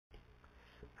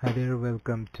Hi there,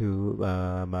 welcome to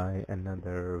my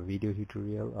another video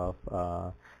tutorial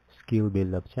of skill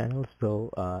build up channel.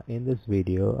 In this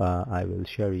video I will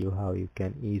show you how you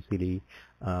can easily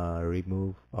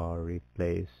remove or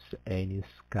replace any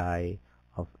sky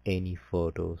of any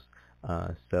photos.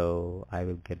 I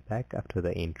will get back after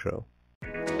the intro.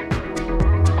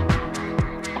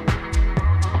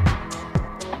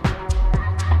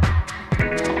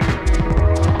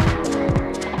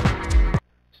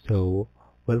 So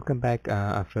welcome back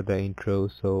after the intro.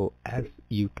 So as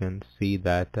you can see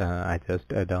that I just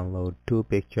download two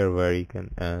pictures where you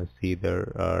can see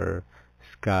there are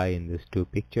sky in these two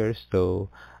pictures.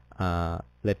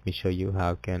 Let me show you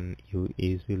how can you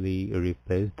easily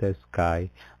replace the sky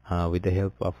with the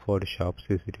help of Photoshop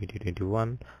CC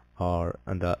 2021 or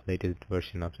the latest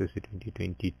version of CC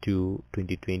 2022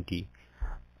 2020.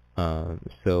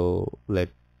 So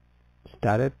let's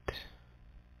start it.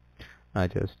 I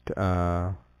just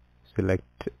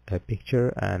select a picture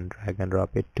and drag and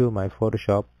drop it to my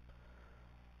Photoshop,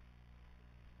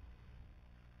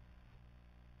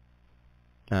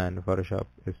 and Photoshop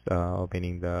is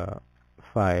opening the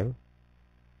file.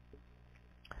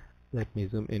 Let me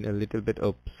zoom in a little bit.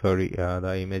 Oh, sorry,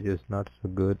 the image is not so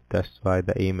good, that's why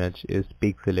the image is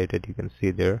pixelated. You can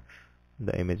see there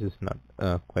the image is not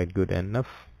quite good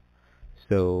enough,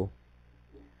 so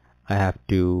I have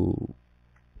to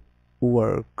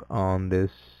work on this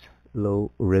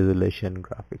low resolution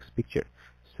graphics picture.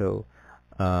 So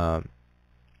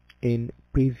in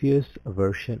previous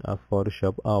version of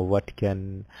Photoshop, what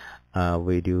can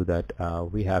we do? That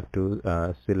we have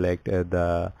to select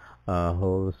the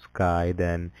whole sky,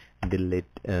 then delete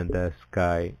the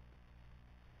sky,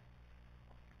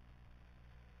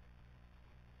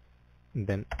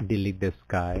 then delete the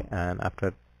sky, and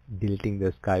after deleting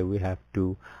the sky we have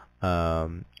to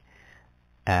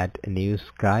add a new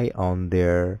sky on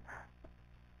there.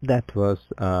 That was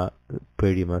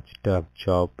pretty much tough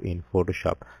job in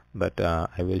Photoshop, but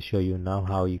I will show you now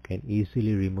how you can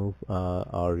easily remove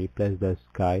or replace the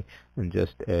sky in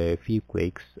just a few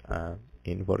clicks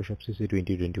in Photoshop CC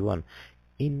 2021.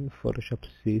 In Photoshop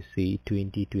CC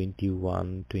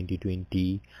 2021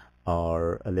 2020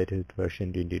 or a latest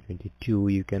version 2022,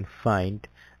 you can find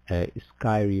a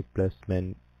sky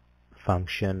replacement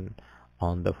function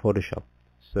on the Photoshop.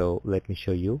 So let me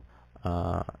show you.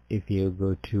 If you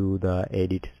go to the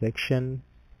edit section,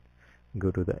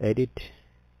 go to the edit,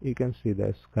 you can see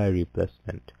the sky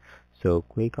replacement. So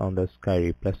click on the sky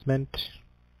replacement.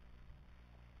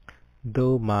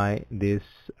 Though this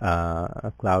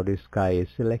cloudy sky is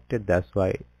selected, that's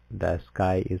why the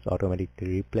sky is automatically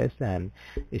replaced and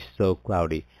it's so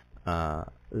cloudy.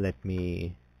 Let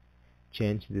me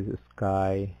change this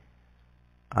sky.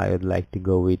 I would like to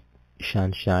go with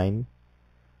sunshine.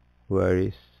 Where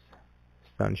is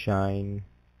sunshine?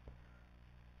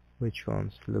 Which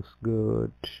ones looks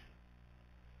good?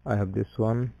 I have this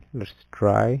one. Let's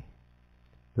try.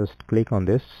 Just click on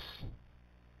this.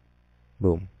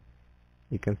 Boom.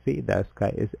 You can see the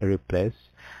sky is replaced,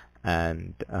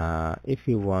 and if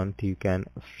you want you can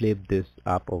flip this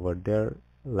up over there,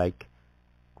 like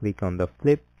click on the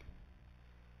flip,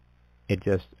 it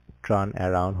just turn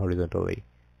around horizontally,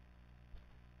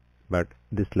 but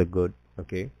this look good.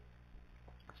 Okay,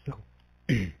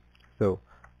 so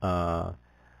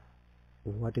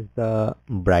what is the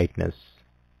brightness?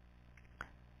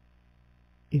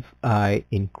 If I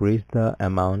increase the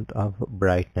amount of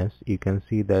brightness, you can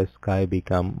see the sky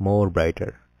become more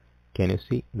brighter. Can you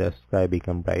see the sky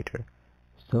become brighter?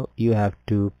 So you have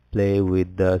to play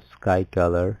with the sky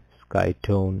color, sky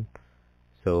tone.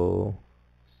 So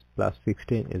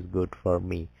 +16 is good for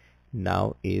me.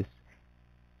 Now is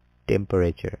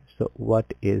temperature. So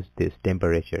what is this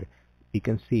temperature? You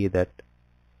can see that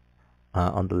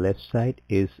on the left side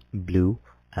is blue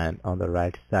and on the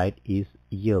right side is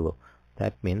yellow.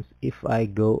 That means if I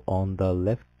go on the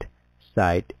left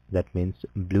side, that means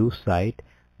blue side,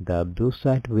 the blue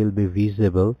side will be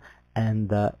visible and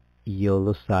the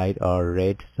yellow side or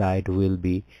red side will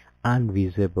be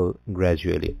invisible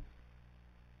gradually.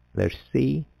 Let's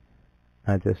see.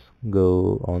 I just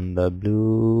go on the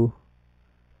blue.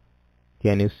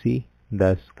 Can you see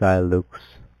the sky looks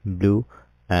blue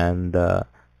and the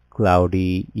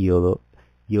cloudy yellow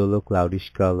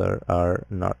cloudish color are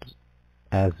not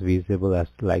as visible as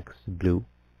like blue,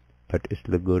 but it's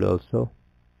look good also.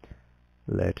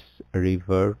 Let's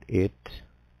revert it.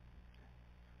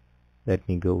 Let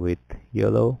me go with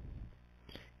yellow.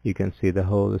 You can see the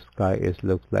whole sky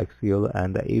looks like yellow,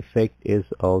 and the effect is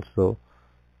also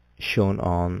shown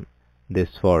on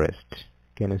this forest.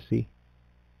 Can you see?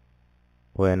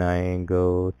 When I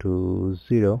go to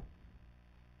 0,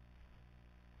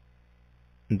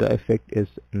 the effect is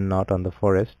not on the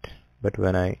forest, but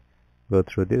when I go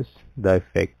through this, the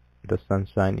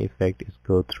sunshine effect is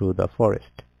go through the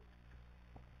forest.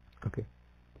 Okay,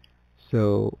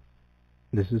 so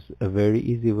this is a very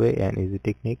easy way and easy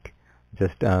technique.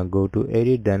 Just go to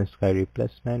edit, then sky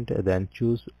replacement, then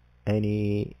choose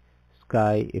any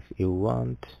sky if you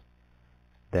want,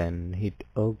 then hit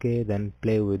OK, then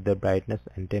play with the brightness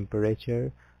and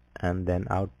temperature, and then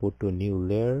output to new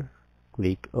layer,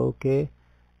 click OK,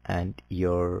 and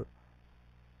your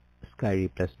sky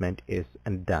replacement is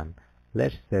done.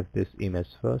 Let's save this image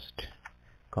first.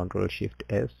 Ctrl Shift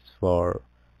S for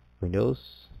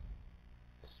Windows,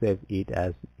 save it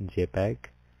as JPEG.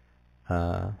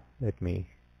 Let me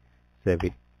save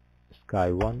it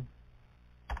sky 1.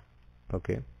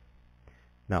 Okay,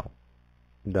 now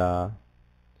the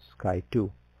sky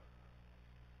 2.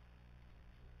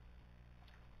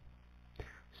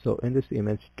 So in this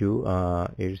image too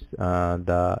is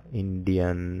the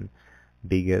Indian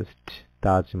biggest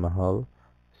Taj Mahal.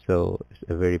 So it's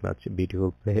a very much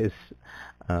beautiful place.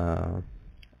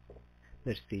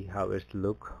 Let's see how it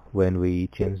look when we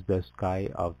change the sky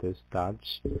of this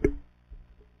Taj.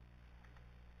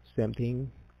 Same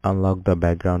thing, unlock the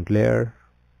background layer,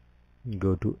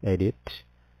 go to edit,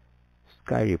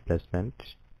 sky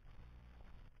replacement.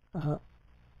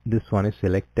 This one is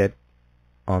selected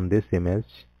on this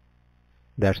image,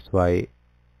 that's why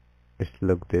it's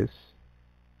look this.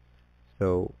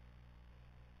 So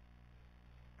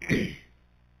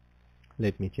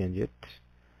let me change it.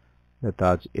 The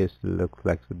Taj is looks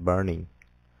like it's burning.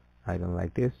 I don't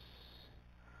like this.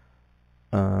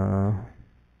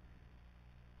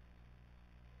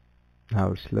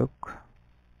 How it's look?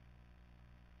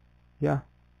 Yeah,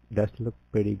 that look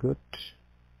pretty good.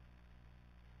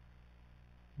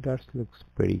 That looks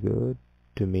pretty good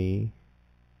to me.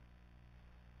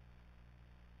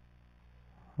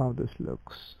 How this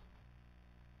looks?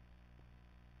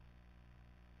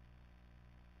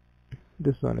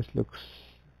 This one is looks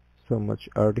so much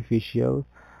artificial.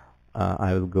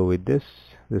 I will go with this.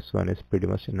 This one is pretty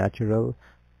much natural,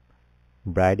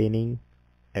 brightening.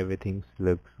 Everything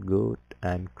looks good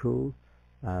and cool.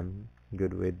 I'm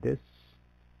good with this.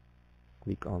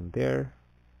 Click on there.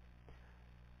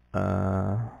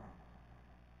 I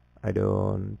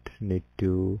don't need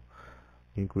to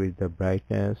increase the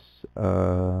brightness.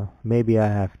 Maybe I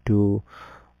have to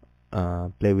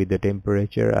play with the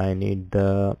temperature. I need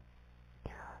the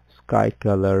sky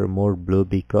color more blue,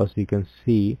 because you can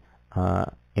see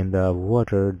in the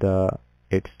water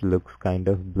it looks kind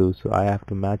of blue, so I have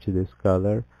to match this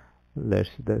color. Let's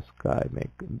the sky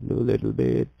make blue a little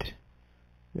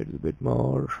bit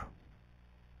more.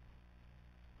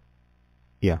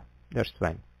 Yeah, that's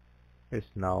fine. Let's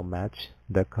now match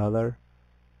the color.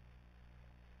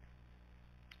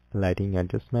 Lighting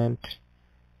adjustment,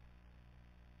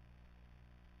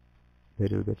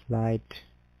 little bit light,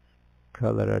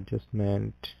 color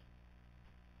adjustment.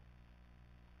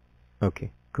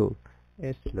 Okay, cool.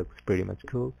 It looks pretty much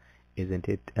cool, isn't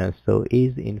it? So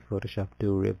easy in Photoshop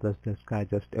to replace the sky.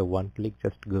 Just a one click.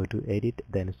 Just go to edit,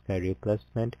 then sky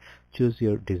replacement, choose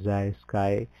your desired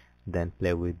sky, then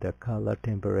play with the color,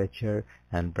 temperature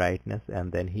and brightness,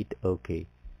 and then hit OK.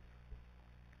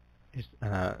 It's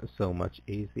so much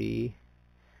easy.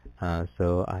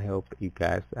 So I hope you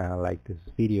guys like this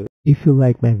video. If you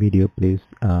like my video, please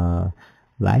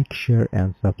like, share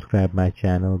and subscribe my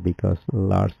channel, because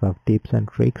lots of tips and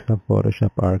tricks of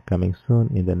Photoshop are coming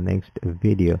soon in the next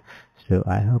video. So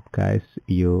I hope guys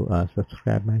you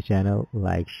subscribe my channel,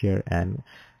 like, share and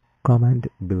comment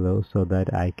below, so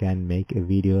that I can make a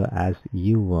video as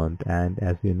you want. And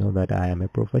as you know that I am a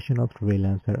professional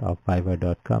freelancer of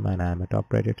Fiverr.com, and I am a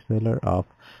top rated seller of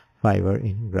Fiverr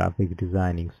in graphic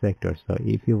designing sector. So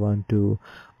if you want to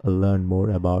learn more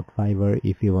about Fiverr,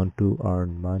 if you want to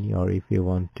earn money, or if you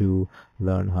want to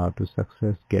learn how to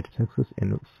get success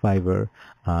in Fiverr,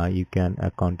 you can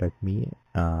contact me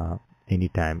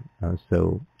anytime.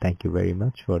 So thank you very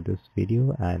much for this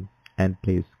video, and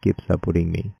please keep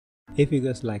supporting me. If you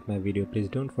guys like my video, please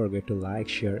don't forget to like,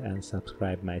 share and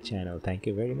subscribe my channel. Thank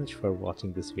you very much for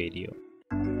watching this video.